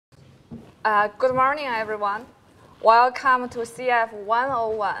Good morning, everyone. Welcome to CF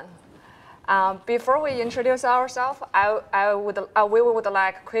 101. Before we introduce ourselves, we would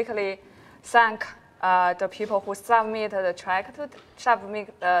like quickly thank the people who submit the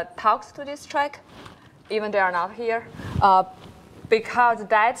talks to this track, even they are not here, because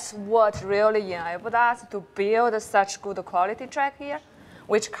that's what really enabled us to build such good quality track here,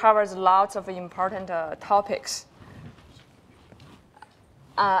 which covers lots of important topics.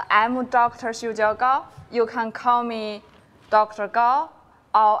 I'm Dr. Xiujiao Gao. You can call me Dr. Gao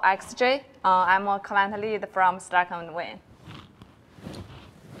or XJ. I'm a client lead from Stack and Win.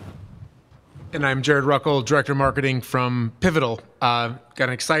 And I'm Jared Ruckle, Director of Marketing from Pivotal. Got an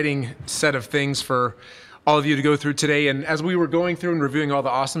exciting set of things for all of you to go through today. And as we were going through and reviewing all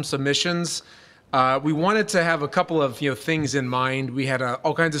the awesome submissions, we wanted to have a couple of things in mind. We had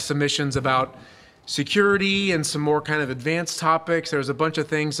all kinds of submissions about security and some more kind of advanced topics. There was a bunch of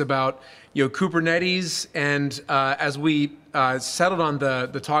things about Kubernetes. And as we settled on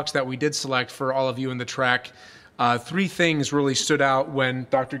the talks that we did select for all of you in the track, three things really stood out when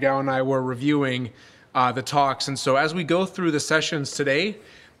Dr. Gao and I were reviewing the talks. And so as we go through the sessions today,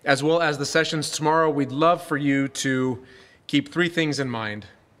 as well as the sessions tomorrow, we'd love for you to keep three things in mind.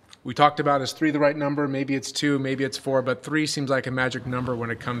 We talked about, is 3 the right number? Maybe it's 2, maybe it's 4, but 3 seems like a magic number when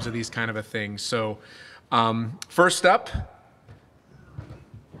it comes to these kind of a things. So first up.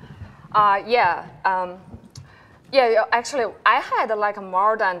 Actually, I had like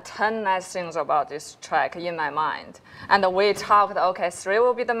more than 10 nice things about this track in my mind. And we talked, okay, 3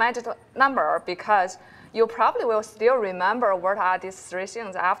 will be the magic number because you probably will still remember what are these 3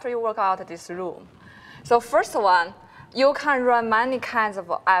 things after you work out this room. So first one, you can run many kinds of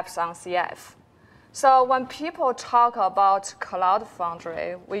apps on CF. So when people talk about Cloud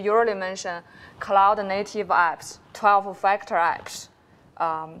Foundry, we usually mention cloud native apps, 12-factor apps.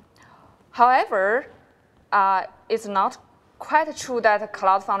 However, it's not quite true that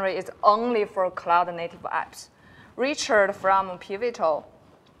Cloud Foundry is only for cloud native apps. Richard from Pivotal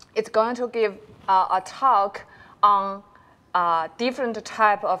is going to give a talk on different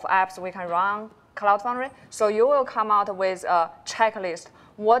type of apps we can run Cloud Foundry. So you will come out with a checklist,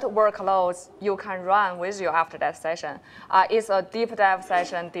 what workloads you can run with you after that session. It's a deep dive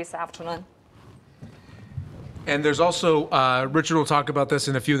session this afternoon. And there's also, Richard will talk about this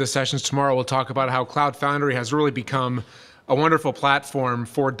in a few of the sessions tomorrow. We'll talk about how Cloud Foundry has really become a wonderful platform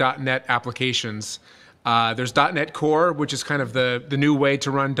for .NET applications. There's .NET Core, which is kind of the new way to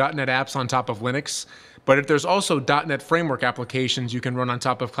run .NET apps on top of Linux. But there's also .NET Framework applications you can run on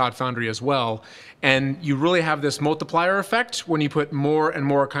top of Cloud Foundry as well. And you really have this multiplier effect when you put more and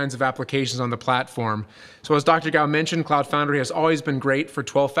more kinds of applications on the platform. So as Dr. Gao mentioned, Cloud Foundry has always been great for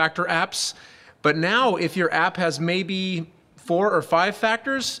 12-factor apps. But now if your app has maybe 4 or 5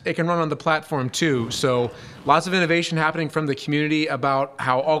 factors, it can run on the platform too. So lots of innovation happening from the community about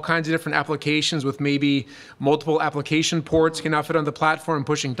how all kinds of different applications with maybe multiple application ports can now fit on the platform,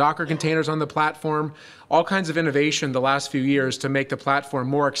 pushing Docker containers on the platform, all kinds of innovation the last few years to make the platform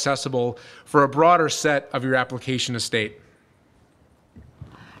more accessible for a broader set of your application estate.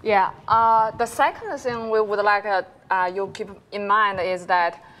 Yeah, the second thing we would like you keep in mind is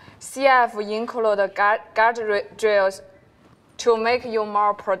that CF include guardrails to make you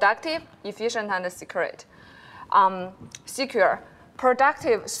more productive, efficient, and secure.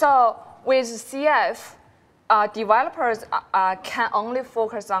 Productive. So with CF, developers can only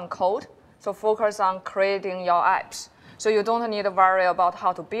focus on code, so focus on creating your apps. So you don't need to worry about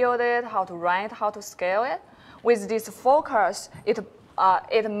how to build it, how to run it, how to scale it. With this focus,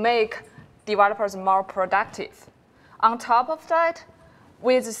 it makes developers more productive. On top of that,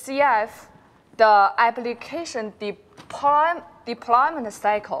 with CF, the application deployment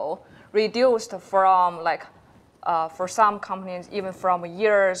cycle reduced from for some companies, even from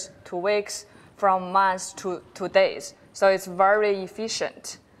years to weeks, from months to days. So it's very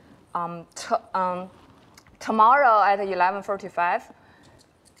efficient. Tomorrow at 11:45,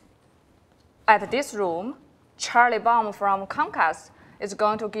 at this room, Charlie Baum from Comcast is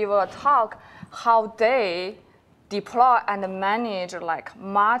going to give a talk how they deploy and manage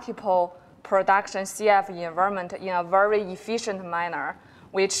multiple production CF environment in a very efficient manner,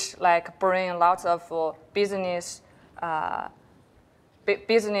 which bring lots of business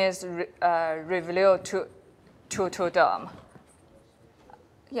revenue to them.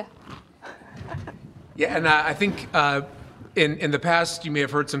 Yeah. Yeah, and I think in the past you may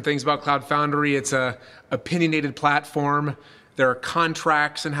have heard some things about Cloud Foundry. It's a opinionated platform. There are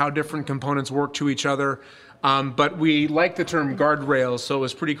contracts and how different components work to each other. But we like the term guardrails, so it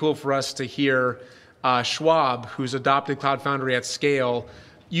was pretty cool for us to hear Schwab, who's adopted Cloud Foundry at scale,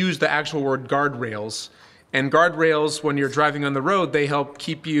 use the actual word guardrails. And guardrails, when you're driving on the road, they help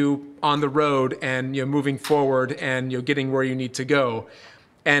keep you on the road and moving forward and getting where you need to go.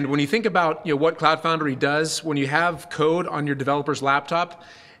 And when you think about what Cloud Foundry does, when you have code on your developer's laptop,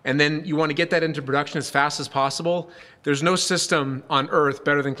 and then you want to get that into production as fast as possible, there's no system on earth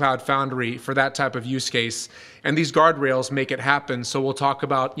better than Cloud Foundry for that type of use case. And these guardrails make it happen. So we'll talk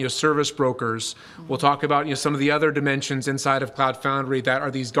about service brokers. We'll talk about some of the other dimensions inside of Cloud Foundry that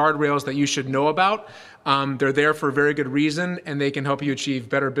are these guardrails that you should know about. They're there for a very good reason, and they can help you achieve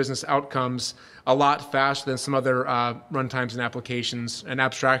better business outcomes a lot faster than some other runtimes and applications and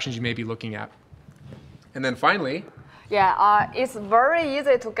abstractions you may be looking at. And then finally, it's very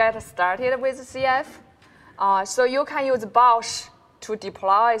easy to get started with CF. So you can use Bash to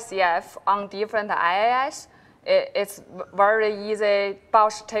deploy CF on different IaaS. It's very easy.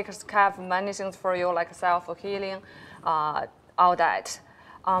 Bash takes care of many things for you, like self-healing, all that.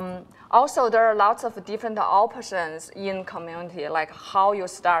 Also, there are lots of different options in community, like how you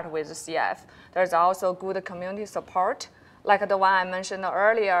start with CF. There's also good community support, like the one I mentioned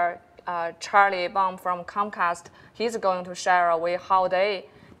earlier. Charlie Baum from Comcast, he's going to share a way how they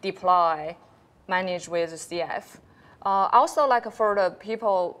deploy, manage with CF. Also, like for the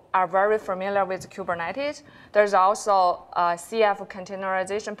people are very familiar with Kubernetes, there's also a CF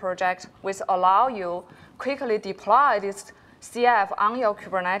containerization project which allow you quickly deploy this CF on your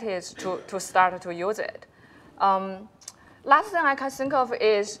Kubernetes to start to use it. Last thing I can think of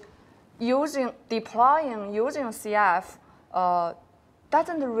is deploying using CF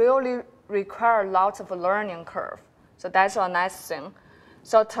doesn't really require lots of learning curve. So that's a nice thing.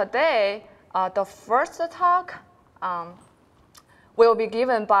 So today, the first talk will be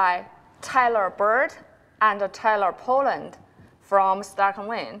given by Tyler Bird and Tyler Poland from Stark and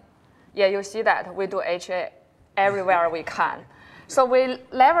Wayne. Yeah, you see that we do HA everywhere we can. So we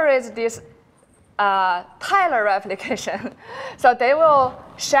leverage this Tyler application. So they will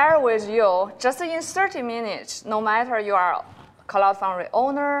share with you just in 30 minutes, no matter you are Cloud Foundry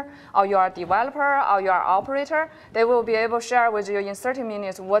owner, or you are a developer, or you are operator, they will be able to share with you in 30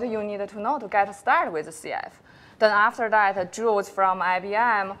 minutes what you need to know to get started with CF. Then after that, Jules from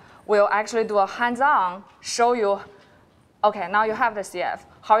IBM will actually do a hands-on, show you, okay, now you have the CF,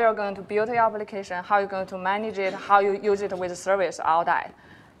 how you're going to build your application, how you're going to manage it, how you use it with service, all that,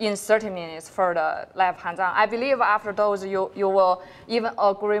 in 30 minutes for the live hands-on. I believe after those, you will even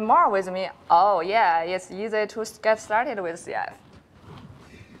agree more with me. Oh, yeah, it's easy to get started with CF.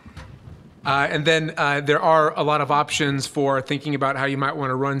 And then there are a lot of options for thinking about how you might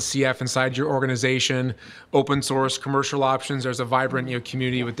want to run CF inside your organization, open source, commercial options. There's a vibrant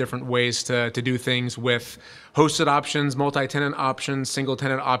community with different ways to do things with hosted options, multi-tenant options,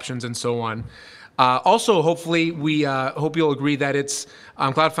 single-tenant options, and so on. Also, hopefully, we hope you'll agree that it's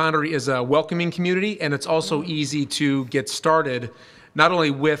Cloud Foundry is a welcoming community, and it's also easy to get started, not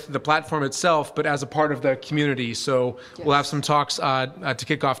only with the platform itself, but as a part of the community. So we'll have some talks to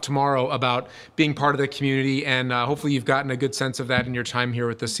kick off tomorrow about being part of the community, and hopefully you've gotten a good sense of that in your time here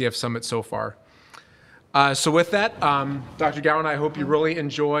with the CF Summit so far. So with that, Dr. Gao and I hope you really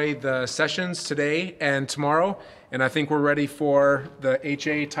enjoy the sessions today and tomorrow, and I think we're ready for the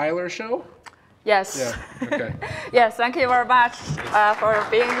H.A. Tyler show. Yes. Yeah, okay. Yes, thank you very much for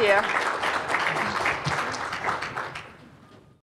being here.